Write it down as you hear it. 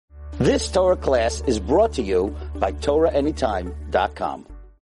This Torah class is brought to you by TorahAnytime.com.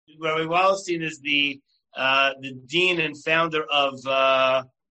 Rabbi Wallerstein is the dean and founder of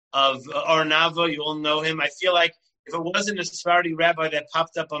Arnava. You all know him. I feel like if it wasn't a Sephardi rabbi that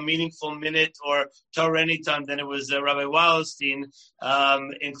popped up on Meaningful Minute or Torah Anytime, then it was Rabbi Wallerstein,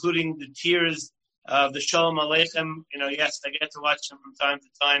 including the tears of the Shalom Aleichem. Yes, I get to watch him from time to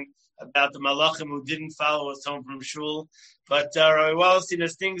time about the Malachim who didn't follow us home from shul. But Rabbi Wallerstein,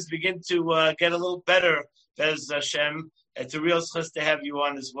 as things begin to get a little better, Bez Hashem, it's a real schus to have you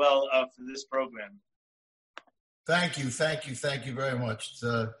on as well for this program. Thank you very much. It's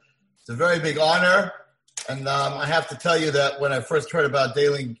a very big honor, and I have to tell you that when I first heard about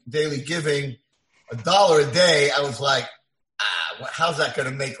daily giving, $1 a day, I was like, how's that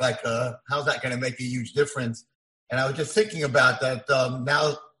going to make a huge difference? And I was just thinking about that.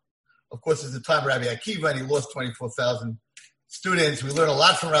 Now, of course, it's the time of Rabbi Akiva, and he lost 24,000 students. We learned a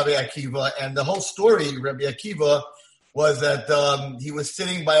lot from Rabbi Akiva, and the whole story, Rabbi Akiva, was that he was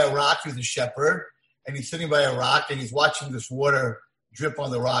sitting by a rock. He was a shepherd, and he's sitting by a rock, and he's watching this water drip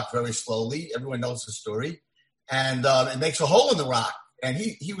on the rock very slowly. Everyone knows the story. And it makes a hole in the rock. And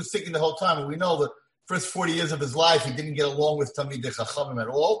he was thinking the whole time, and we know the first 40 years of his life, he didn't get along with Talmidei Chachamim at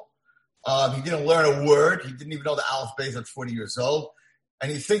all. He didn't learn a word. He didn't even know the Aleph Beis at 40 years old.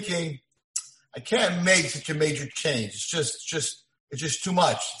 And he's thinking, I can't make such a major change. It's just too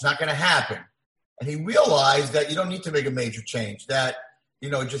much. It's not going to happen. And he realized that you don't need to make a major change, that, it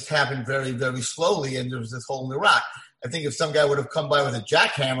just happened very, very slowly, and there was this hole in the rock. I think if some guy would have come by with a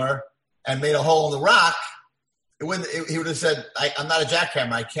jackhammer and made a hole in the rock, he would have said, I'm not a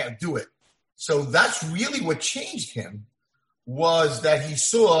jackhammer, I can't do it. So that's really what changed him, was that he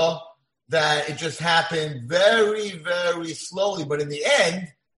saw that it just happened very, very slowly. But in the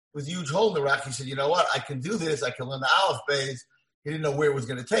end, with a huge hole in the rock, he said, you know what, I can do this, I can learn the Aleph Beis. He didn't know where it was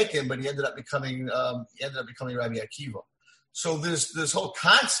going to take him, but he ended up becoming Rabbi Akiva. So this whole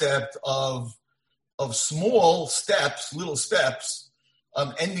concept of small steps, little steps,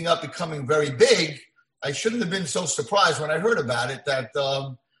 ending up becoming very big, I shouldn't have been so surprised when I heard about it, that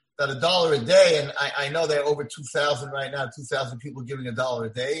 $1 a day, and I know there are over 2,000 right now, 2,000 people giving $1 a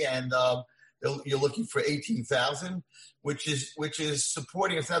day, and you're looking for 18,000, which is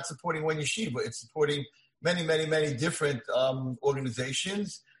supporting, it's not supporting one yeshiva, it's supporting many, many, many different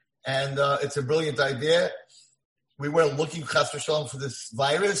organizations, and it's a brilliant idea. We weren't looking, chas v'shalom, for this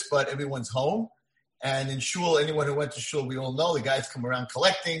virus, but everyone's home. And in shul, anyone who went to shul, we all know the guys come around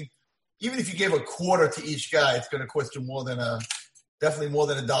collecting. Even if you gave a quarter to each guy, it's going to cost you definitely more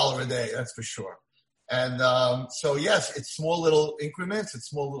than $1 a day, that's for sure. And so, yes, it's small little increments, it's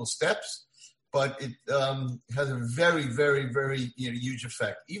small little steps, but it has a very, very, very huge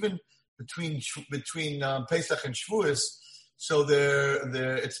effect. Even between Pesach and Shavuos, so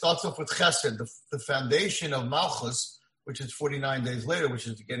it starts off with Chesed, the foundation of Malchus, which is 49 days later, which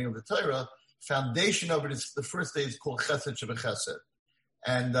is the beginning of the Torah. Foundation of it is the first day is called Chesed Shebechesed.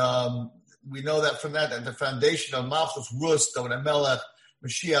 And we know that from that the foundation of Malchus, Rus, David Melech,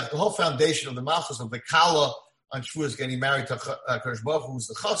 Mashiach, the whole foundation of the Malchus, of the Kala on Shavuos getting married to Kadosh Baruch Hu, who's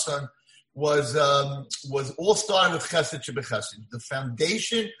the Chassan, was all started with Chesed Shebechesed. The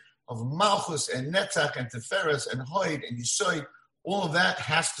foundation of Malchus and Netzach and Teferes and Hoid and Yisoid, all of that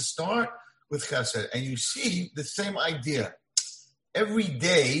has to start with Chesed. And you see the same idea. Every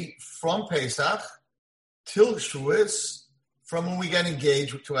day from Pesach till Shavuos, from when we get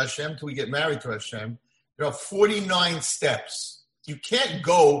engaged to Hashem till we get married to Hashem, there are 49 steps. You can't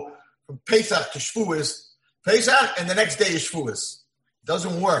go from Pesach to Shavuos, Pesach, and the next day is Shavuos. It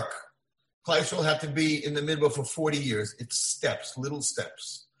doesn't work. Klal Yisrael have to be in the midbar for 40 years. It's steps, little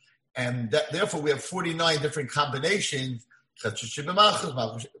steps. And therefore, we have 49 different combinations,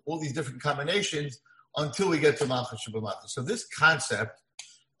 all these different combinations, until we get to Malchus Shebemachos. So this concept,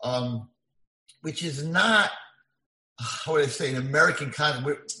 which is not, how would I say, an American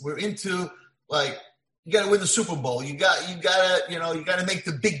concept. We're into, like, you got to win the Super Bowl. You got to make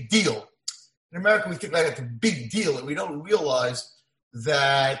the big deal. In America, we think like it's a big deal, and we don't realize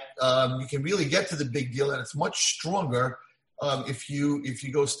that you can really get to the big deal, and it's much stronger if you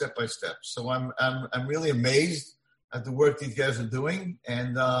go step by step. So I'm really amazed at the work these guys are doing,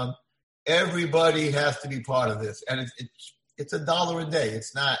 and everybody has to be part of this. And it's $1 a day.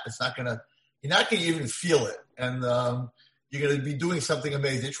 It's not gonna, you're not gonna even feel it, and you're gonna be doing something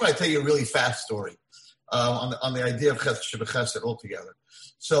amazing. I try to tell you a really fast story on the idea of Chesed Shebechesed altogether.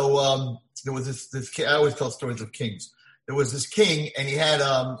 So there was this king. I always tell stories of kings. There was this king, and he had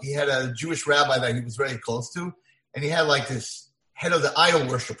a Jewish rabbi that he was very close to. And he had like this head of the idol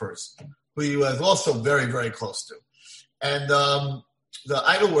worshippers who he was also very, very close to. And the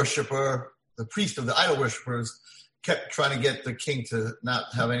idol worshiper, the priest of the idol worshipers, kept trying to get the king to not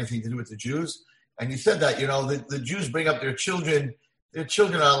have anything to do with the Jews. And he said that, the Jews bring up their children. Their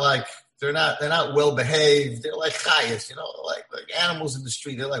children are like, they're not well behaved. They're like chayas, like animals in the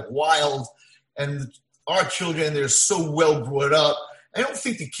street. They're like wild. And our children, they're so well brought up. I don't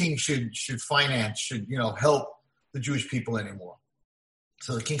think the king should help the Jewish people anymore.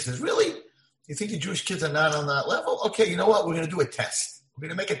 So the king says, really? You think the Jewish kids are not on that level? Okay, you know what? We're going to do a test. We're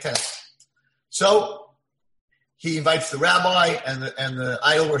going to make a test. So he invites the rabbi and the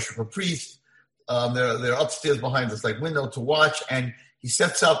idol worshiper priest. They're upstairs behind this window to watch, and he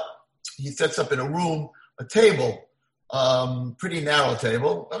sets up in a room a table, pretty narrow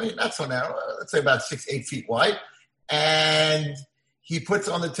table. I mean, not so narrow. Let's say about 6-8 feet wide, and he puts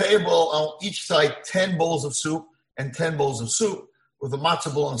on the table on each side 10 bowls of soup and 10 bowls of soup with a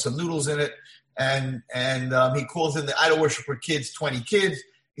matzah ball and some noodles in it. And he calls in the idol worshiper kids, 20 kids.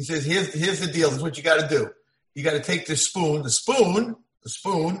 He says, here's the deal. This is what you got to do. You got to take this spoon. The spoon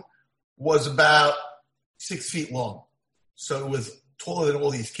was about 6 feet long. So it was taller than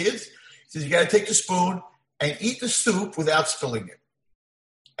all these kids. He says, you got to take the spoon and eat the soup without spilling it.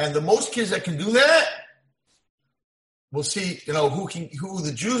 And the most kids that can do that, we'll see, who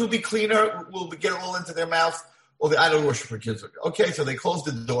the Jews will be cleaner, will get it all into their mouth, or the idol worshiper kids. Okay, so they close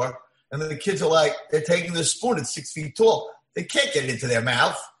the door, and then the kids are they're taking the spoon. It's 6 feet tall. They can't get it into their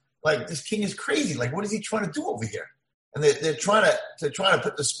mouth. This king is crazy. What is he trying to do over here? And they're trying to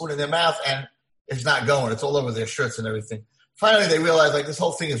put the spoon in their mouth, and it's not going. It's all over their shirts and everything. Finally, they realize this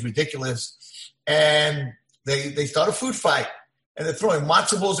whole thing is ridiculous, and they start a food fight. And they're throwing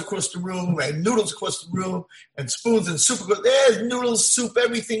matzo balls across the room and noodles across the room and spoons and soup. There's noodles, soup,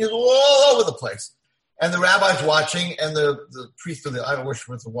 everything is all over the place. And the rabbi's watching, and the priest of the idol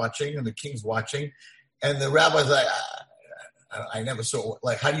worshippers are watching, and the king's watching. And the rabbi's like, I never saw,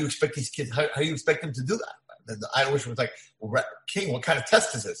 how do you expect these kids, how do you expect them to do that? And the idol worshiper was like, well, king, what kind of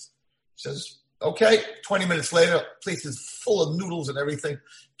test is this? He says, okay. 20 minutes later, place is full of noodles and everything.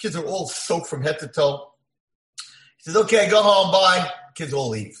 Kids are all soaked from head to toe. He says, okay, go home, bye. Kids all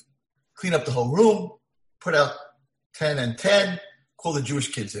leave. Clean up the whole room, put out 10 and 10, call the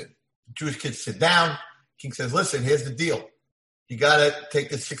Jewish kids in. The Jewish kids sit down. King says, listen, here's the deal. You got to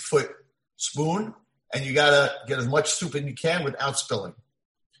take this 6-foot spoon, and you got to get as much soup as you can without spilling.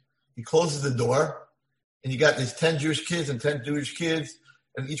 He closes the door, and you got these 10 Jewish kids and 10 Jewish kids,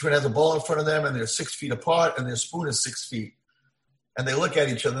 and each one has a bowl in front of them, and they're 6 feet apart, and their spoon is 6 feet. And they look at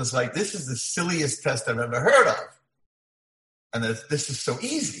each other, and it's like, this is the silliest test I've ever heard of. And this is so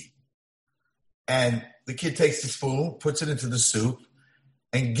easy. And the kid takes the spoon, puts it into the soup,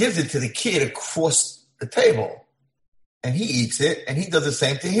 and gives it to the kid across the table. And he eats it, and he does the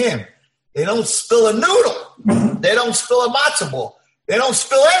same to him. They don't spill a noodle. They don't spill a matzo ball. They don't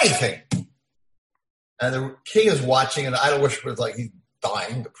spill anything. And the king is watching, and the idol worshiper is he's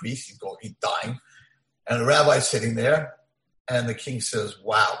dying. The priest, he's dying. And the rabbi's sitting there, and the king says,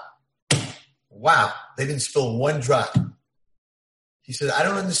 wow, they didn't spill one drop. He said, I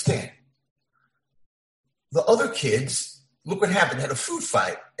don't understand. The other kids, look what happened, had a food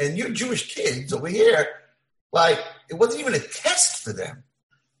fight. And your Jewish kids over here, it wasn't even a test for them.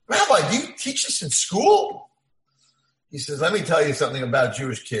 Rabbi, do you teach this in school? He says, let me tell you something about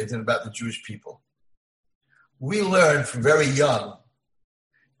Jewish kids and about the Jewish people. We learn from very young.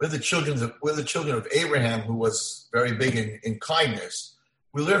 We're the children of Abraham, who was very big in kindness.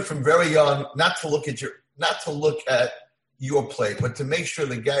 We learn from very young not to look at your plate, but to make sure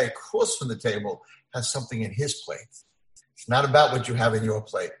the guy across from the table has something in his plate. It's not about what you have in your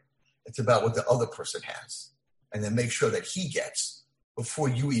plate. It's about what the other person has. And then make sure that he gets before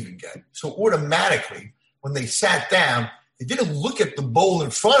you even get. So automatically, when they sat down, they didn't look at the bowl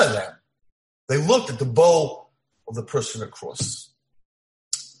in front of them. They looked at the bowl of the person across.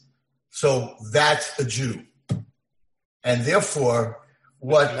 So that's a Jew. And therefore,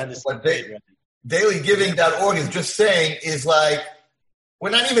 dailygiving.org is just saying is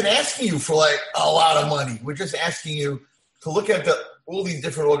we're not even asking you for a lot of money. We're just asking you to look at all these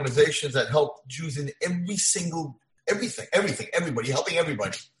different organizations that help Jews in everything, everybody, helping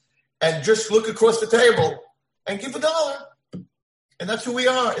everybody. And just look across the table and give $1. And that's who we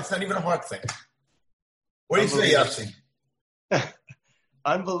are. It's not even a hard thing. What do you say, Yossi?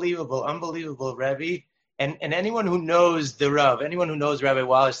 Unbelievable, Rebbe. And anyone who knows the Rav, anyone who knows Rabbi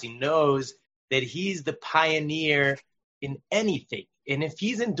Wallerstein knows that he's the pioneer in anything. And if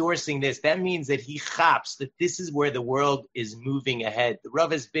he's endorsing this, that means that he chaps that this is where the world is moving ahead. The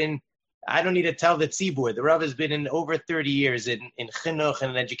Rav has been, I don't need to tell the tzibur, the Rav has been in over 30 years in chinuch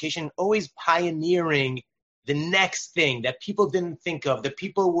and in education, always pioneering the next thing that people didn't think of, that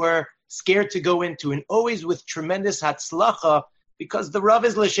people were scared to go into, and always with tremendous hatzlacha, because the Rav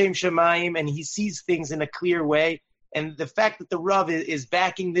is l'shem shamayim and he sees things in a clear way. And the fact that the Rav is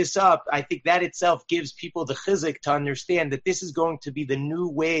backing this up, I think that itself gives people the chizuk to understand that this is going to be the new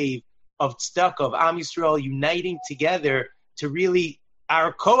wave of tzedakah, of Am Yisrael uniting together to really,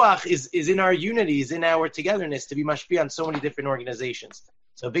 our koach is in our unity, is in our togetherness to be mashpia on so many different organizations.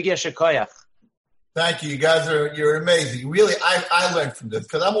 So big yasher koyach. Thank you. You guys you're amazing. Really, I learned from this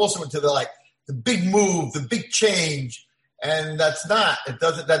because I'm also into the big move, the big change, and that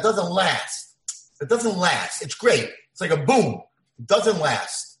doesn't last. It doesn't last. It's great. It's like a boom. It doesn't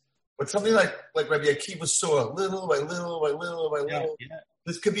last. But something like Rabbi Akiva saw, little by little by little by little. Yeah.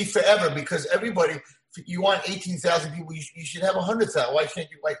 This could be forever because everybody. If you want 18,000 people, you should have 100,000. Why can't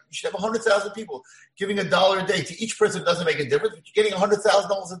you? You should have 100,000 people giving $1 a day to each person. Doesn't make a difference, but you're getting $100,000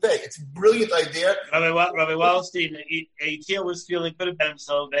 a day. It's a brilliant idea. Rabbi Wallerstein, he was feeling good about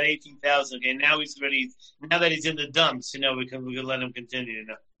himself at 18,000. Okay, now now that he's in the dumps, we can let him continue.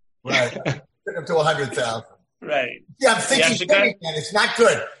 Right, took him to 100,000. Right. Yeah, I'm thinking big, and it's not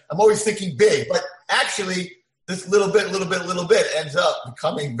good. I'm always thinking big, but actually. This little bit ends up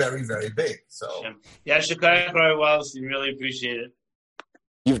becoming very, very big. So, Shukran, Rabbi Wallerstein, really appreciate it.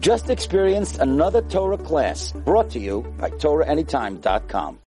 You've just experienced another Torah class brought to you by TorahAnytime.com.